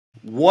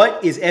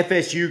What is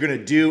FSU going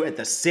to do at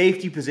the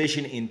safety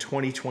position in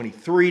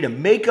 2023 to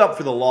make up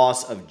for the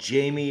loss of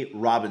Jammie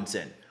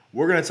Robinson?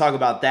 We're going to talk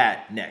about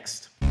that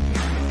next.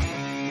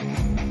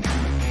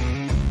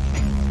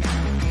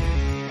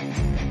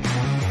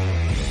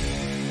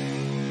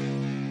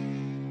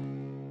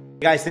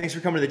 Guys, thanks for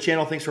coming to the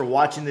channel. Thanks for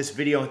watching this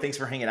video, and thanks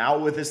for hanging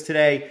out with us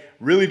today.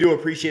 Really do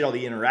appreciate all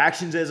the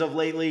interactions as of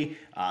lately.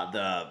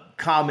 The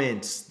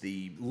comments,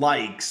 the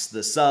likes,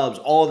 the subs,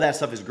 all of that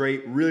stuff is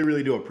great.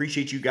 Really do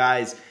appreciate you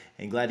guys,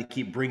 and glad to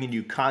keep bringing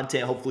you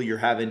content. Hopefully you're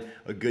having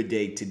a good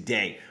day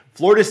today.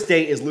 Florida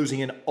State is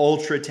losing an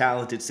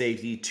ultra-talented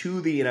safety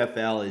to the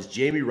NFL as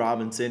Jammie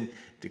Robinson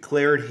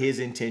declared his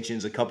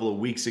intentions a couple of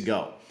weeks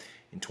ago.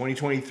 In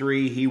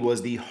 2023, he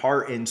was the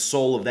heart and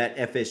soul of that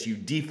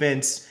FSU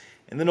defense,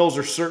 and the Noles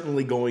are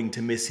certainly going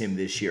to miss him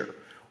this year.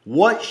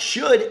 What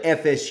should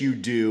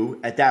FSU do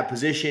at that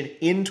position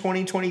in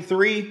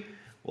 2023?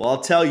 Well,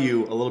 I'll tell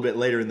you a little bit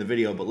later in the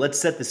video, but let's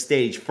set the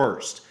stage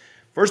first.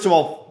 First of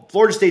all,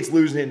 Florida State's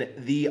losing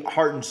the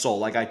heart and soul,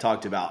 like I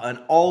talked about. An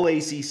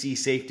all-ACC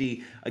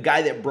safety, a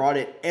guy that brought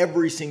it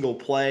every single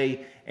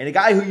play, and a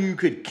guy who you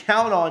could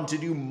count on to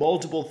do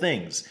multiple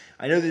things.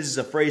 I know this is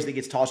a phrase that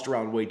gets tossed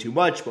around way too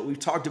much, but we've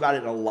talked about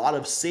it in a lot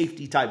of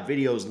safety-type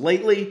videos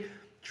lately.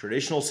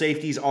 Traditional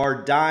safeties are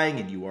dying,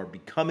 and you are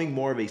becoming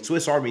more of a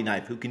Swiss Army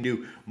knife who can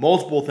do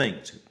multiple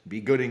things. Be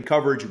good in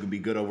coverage, who can be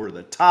good over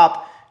the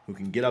top, who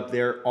can get up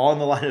there on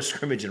the line of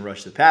scrimmage and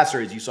rush the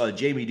passer, as you saw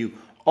Jammie do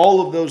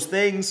all of those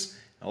things.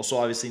 Also,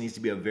 obviously, needs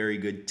to be a very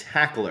good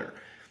tackler.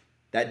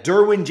 That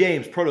Derwin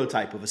James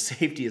prototype of a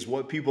safety is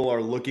what people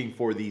are looking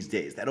for these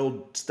days. That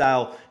old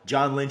style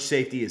John Lynch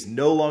safety is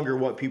no longer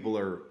what people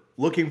are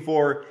looking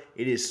for.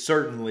 It is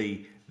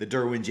certainly the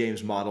Derwin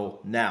James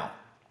model now.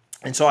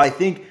 And so I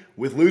think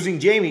with losing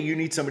Jammie, you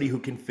need somebody who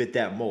can fit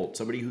that mold,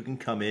 somebody who can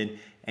come in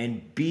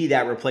and be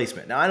that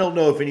replacement. Now, I don't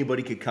know if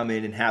anybody could come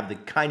in and have the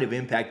kind of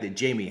impact that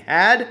Jammie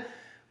had,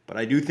 but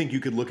I do think you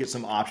could look at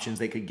some options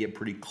that could get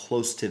pretty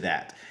close to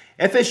that.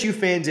 FSU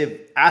fans have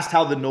asked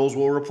how the Noles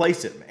will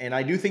replace him, and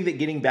I do think that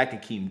getting back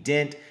Akeem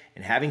Dent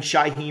and having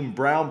Shyheim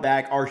Brown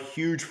back are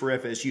huge for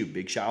FSU.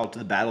 Big shout out to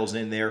the battles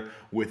in there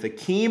with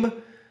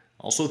Akeem.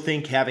 Also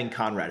think having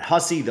Conrad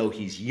Hussey, though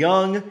he's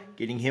young,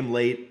 getting him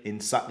late in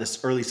this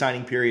early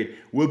signing period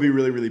will be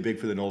really big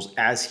for the Noles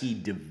as he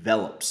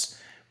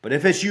develops. But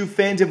FSU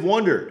fans have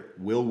wondered,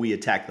 will we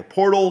attack the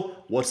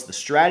portal? What's the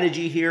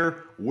strategy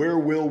here? Where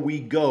will we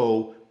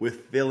go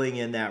with filling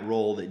in that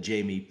role that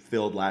Jammie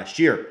filled last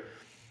year?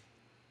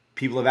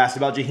 People have asked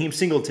about Jaheim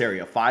Singletary,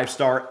 a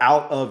five-star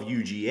out of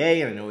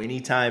UGA. And I know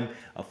anytime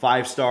a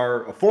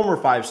former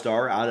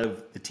five-star out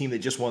of the team that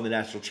just won the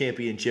national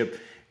championship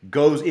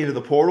goes into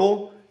the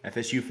portal,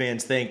 FSU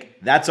fans think,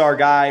 that's our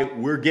guy,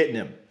 we're getting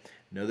him. I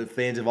know that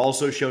fans have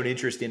also shown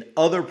interest in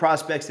other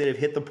prospects that have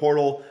hit the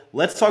portal.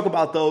 Let's talk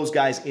about those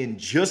guys in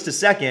just a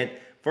second.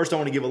 First, I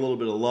want to give a little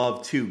bit of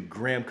love to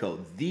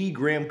Gramco,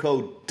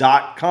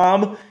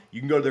 thegramco.com. You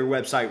can go to their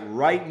website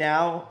right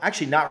now.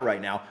 Actually, not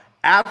right now,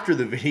 after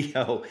the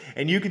video,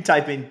 and you can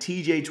type in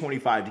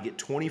TJ25 to get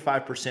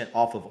 25%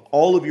 off of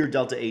all of your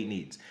Delta 8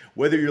 needs.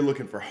 Whether you're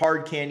looking for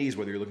hard candies,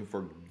 whether you're looking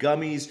for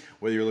gummies,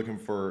 whether you're looking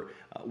for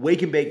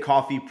wake and bake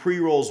coffee,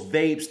 pre-rolls,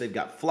 vapes, they've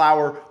got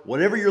flour,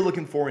 whatever you're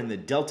looking for in the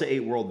Delta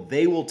 8 world,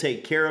 they will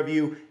take care of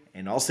you,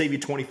 and I'll save you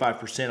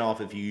 25%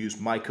 off if you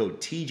use my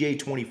code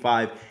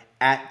TJ25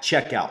 at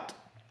checkout.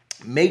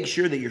 Make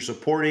sure that you're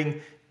supporting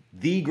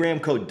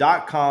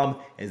thegramco.com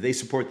as they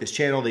support this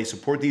channel, they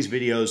support these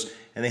videos,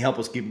 and they help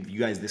us give you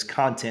guys this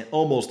content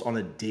almost on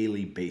a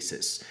daily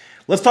basis.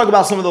 Let's talk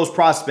about some of those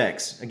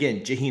prospects.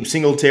 Again, Jaheim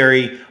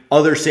Singletary,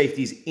 other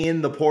safeties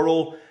in the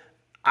portal.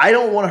 I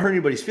don't want to hurt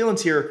anybody's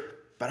feelings here,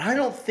 but I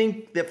don't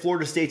think that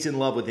Florida State's in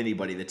love with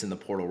anybody that's in the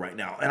portal right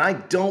now. And I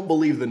don't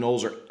believe the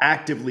Noles are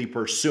actively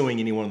pursuing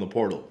anyone in the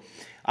portal.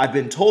 I've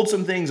been told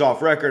some things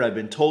off record. I've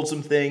been told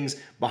some things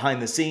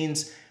behind the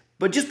scenes,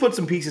 but just put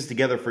some pieces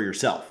together for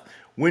yourself.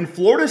 When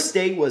Florida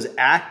State was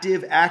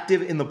active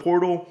in the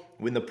portal,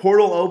 when the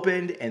portal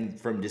opened, and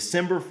from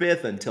December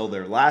 5th until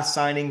their last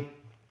signing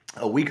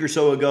a week or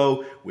so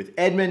ago with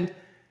Edmond,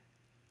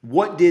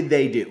 what did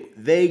they do?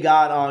 They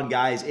got on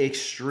guys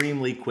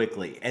extremely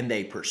quickly, and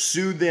they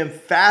pursued them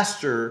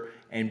faster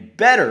and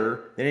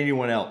better than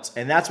anyone else.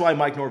 And that's why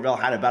Mike Norvell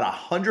had about a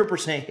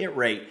 100% hit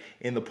rate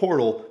in the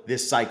portal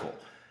this cycle.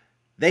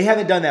 They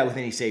haven't done that with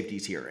any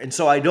safeties here. And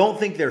so I don't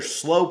think they're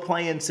slow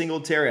playing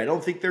Singletary. I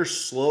don't think they're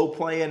slow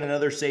playing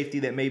another safety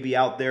that may be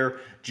out there.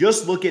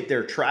 Just look at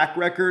their track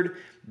record.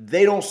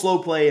 They don't slow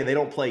play and they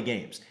don't play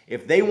games.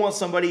 If they want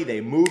somebody,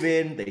 they move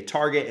in, they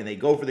target, and they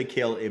go for the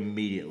kill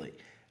immediately.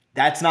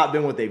 That's not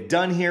been what they've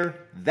done here.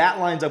 That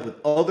lines up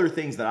with other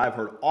things that I've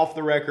heard off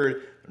the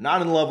record. They're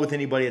not in love with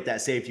anybody at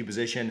that safety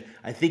position.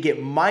 I think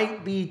it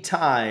might be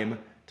time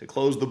to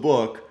close the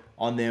book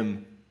on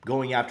them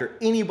going after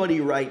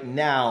anybody right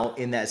now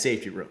in that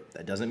safety room.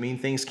 That doesn't mean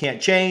things can't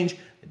change.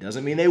 It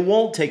doesn't mean they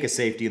won't take a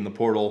safety in the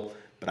portal,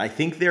 but I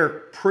think they're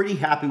pretty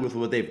happy with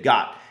what they've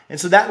got. And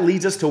so that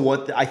leads us to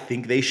what I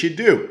think they should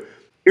do.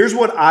 Here's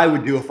what I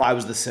would do if I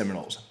was the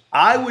Seminoles.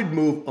 I would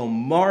move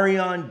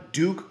Omarion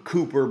Duke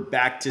Cooper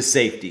back to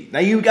safety. Now,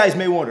 you guys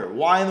may wonder,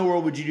 why in the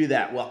world would you do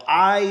that? Well,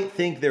 I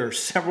think there are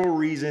several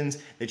reasons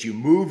that you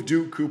move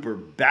Duke Cooper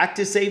back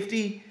to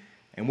safety,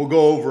 and we'll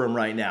go over them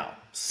right now.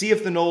 See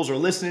if the Noles are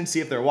listening, see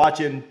if they're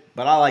watching,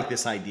 but I like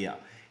this idea.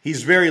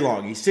 He's very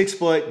long. He's 6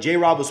 foot.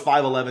 J-Rob was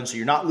 5'11", so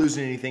you're not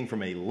losing anything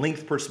from a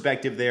length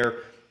perspective there.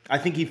 I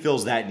think he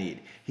fills that need.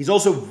 He's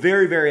also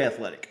very, very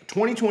athletic.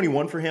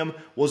 2021 for him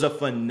was a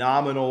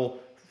phenomenal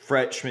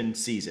freshman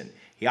season.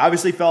 He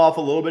obviously fell off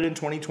a little bit in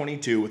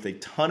 2022 with a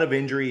ton of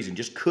injuries and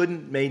just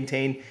couldn't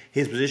maintain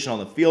his position on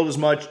the field as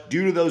much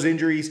due to those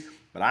injuries.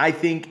 But I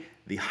think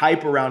the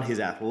hype around his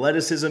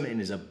athleticism and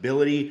his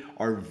ability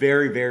are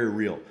very, very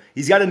real.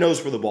 He's got a nose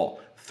for the ball.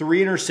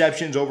 3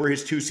 interceptions over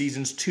his 2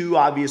 seasons, 2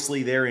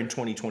 obviously there in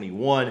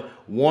 2021,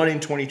 1 in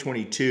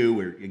 2022,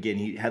 where again,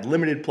 he had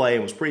limited play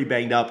and was pretty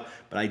banged up.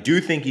 But I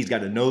do think he's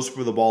got a nose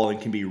for the ball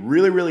and can be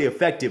really, really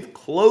effective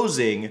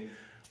closing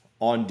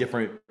on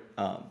different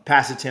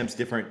pass attempts,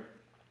 different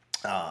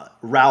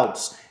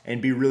routes,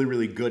 and be really,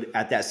 really good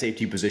at that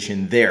safety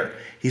position there.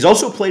 He's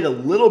also played a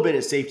little bit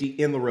at safety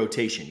in the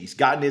rotation. He's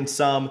gotten in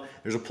some.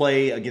 There's a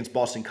play against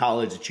Boston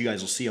College that you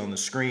guys will see on the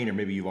screen, or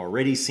maybe you've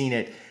already seen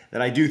it,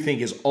 that I do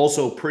think is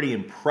also pretty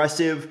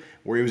impressive,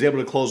 where he was able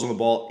to close on the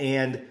ball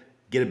and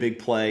get a big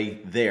play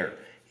there.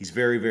 He's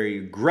very, very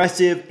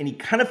aggressive, and he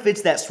kind of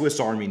fits that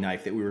Swiss Army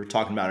knife that we were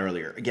talking about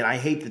earlier. Again, I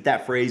hate that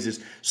that phrase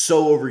is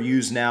so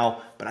overused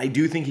now, but I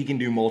do think he can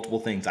do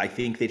multiple things. I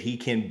think that he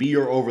can be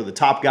your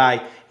over-the-top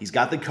guy. He's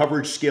got the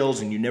coverage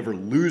skills, and you never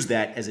lose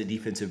that as a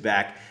defensive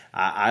back.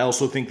 I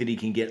also think that he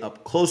can get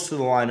up close to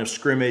the line of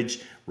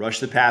scrimmage,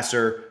 rush the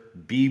passer,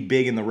 be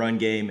big in the run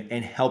game,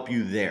 and help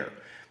you there.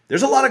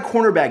 There's a lot of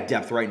cornerback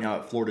depth right now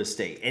at Florida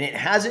State, and it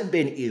hasn't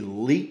been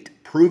elite,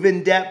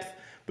 proven depth,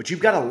 but you've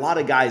got a lot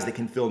of guys that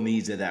can fill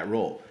needs at that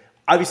role.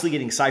 Obviously,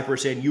 getting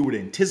Cypress in, you would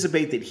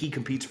anticipate that he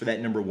competes for that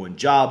number 1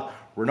 job.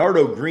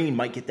 Renardo Green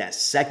might get that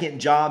 2nd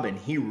job, and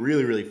he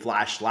really, really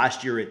flashed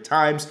last year at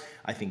times.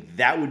 I think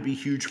that would be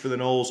huge for the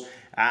Noles.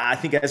 I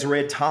think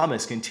Ezra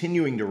Thomas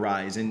continuing to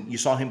rise, and you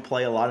saw him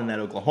play a lot in that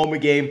Oklahoma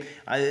game.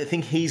 I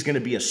think he's going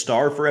to be a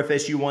star for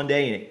FSU one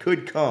day, and it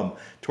could come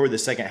toward the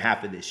second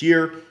half of this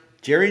year.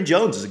 Jarian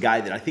Jones is a guy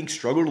that I think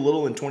struggled a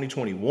little in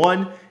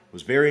 2021.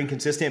 Was very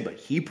inconsistent, but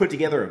he put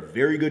together a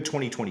very good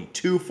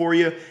 2022 for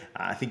you.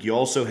 I think you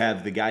also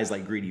have the guys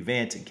like Greedy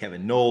Vance and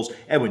Kevin Knowles,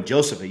 Edwin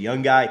Joseph, a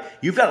young guy.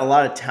 You've got a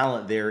lot of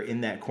talent there in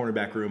that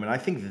cornerback room, and I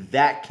think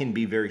that can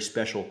be very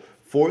special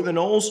for the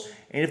Noles.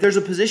 And if there's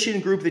a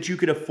position group that you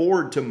could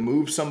afford to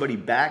move somebody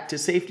back to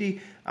safety,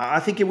 I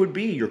think it would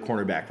be your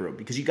cornerback room,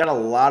 because you got a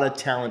lot of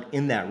talent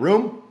in that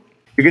room.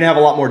 You're going to have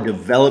a lot more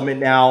development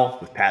now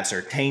with Pat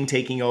Surtain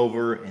taking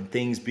over and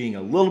things being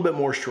a little bit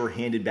more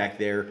sure-handed back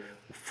there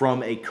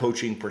from a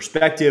coaching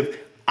perspective.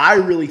 I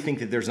really think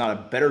that there's not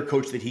a better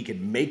coach that he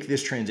could make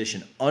this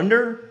transition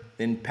under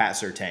than Pat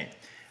Surtain.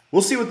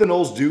 We'll see what the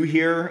Noles do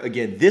here.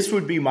 Again, this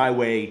would be my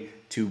way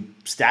to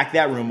stack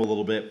that room a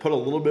little bit, put a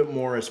little bit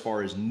more as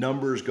far as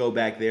numbers go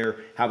back there,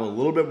 have a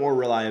little bit more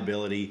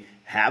reliability,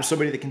 have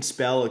somebody that can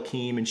spell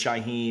Akeem and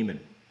Shaheem and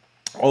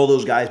all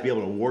those guys be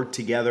able to work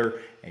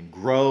together and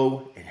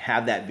grow and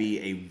have that be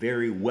a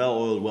very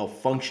well-oiled,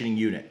 well-functioning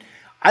unit.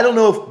 I don't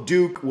know if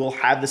Duke will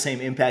have the same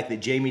impact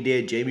that Jamie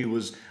did. Jamie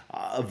was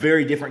a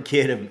very different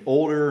kid, an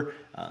older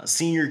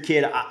senior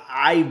kid.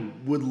 I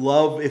would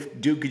love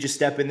if Duke could just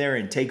step in there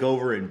and take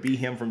over and be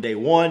him from day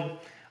one.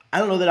 I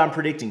don't know that I'm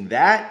predicting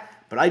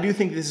that, but I do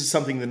think this is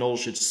something the Noles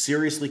should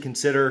seriously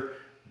consider.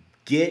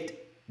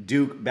 Get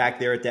Duke back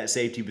there at that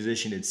safety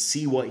position and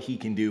see what he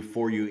can do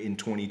for you in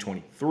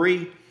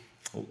 2023.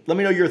 Let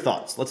me know your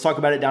thoughts. Let's talk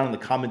about it down in the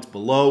comments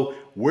below.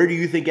 Where do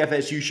you think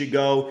FSU should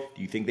go?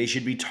 Do you think they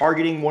should be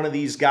targeting one of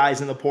these guys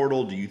in the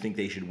portal? Do you think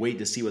they should wait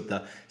to see what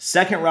the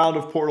second round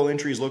of portal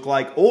entries look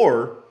like?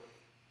 Or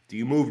do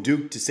you move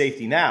Duke to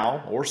safety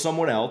now or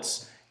someone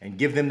else and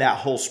give them that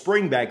whole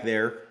spring back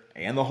there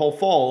and the whole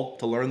fall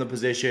to learn the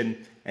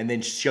position and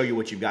then show you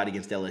what you've got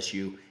against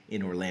LSU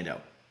in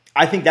Orlando?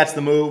 I think that's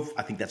the move.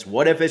 I think that's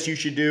what FSU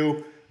should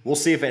do. We'll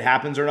see if it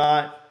happens or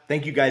not.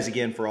 Thank you guys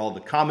again for all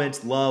the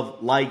comments,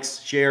 love, likes,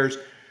 shares,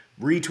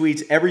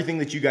 retweets, everything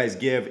that you guys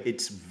give.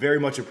 It's very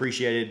much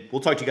appreciated.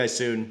 We'll talk to you guys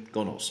soon.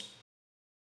 Go Noles.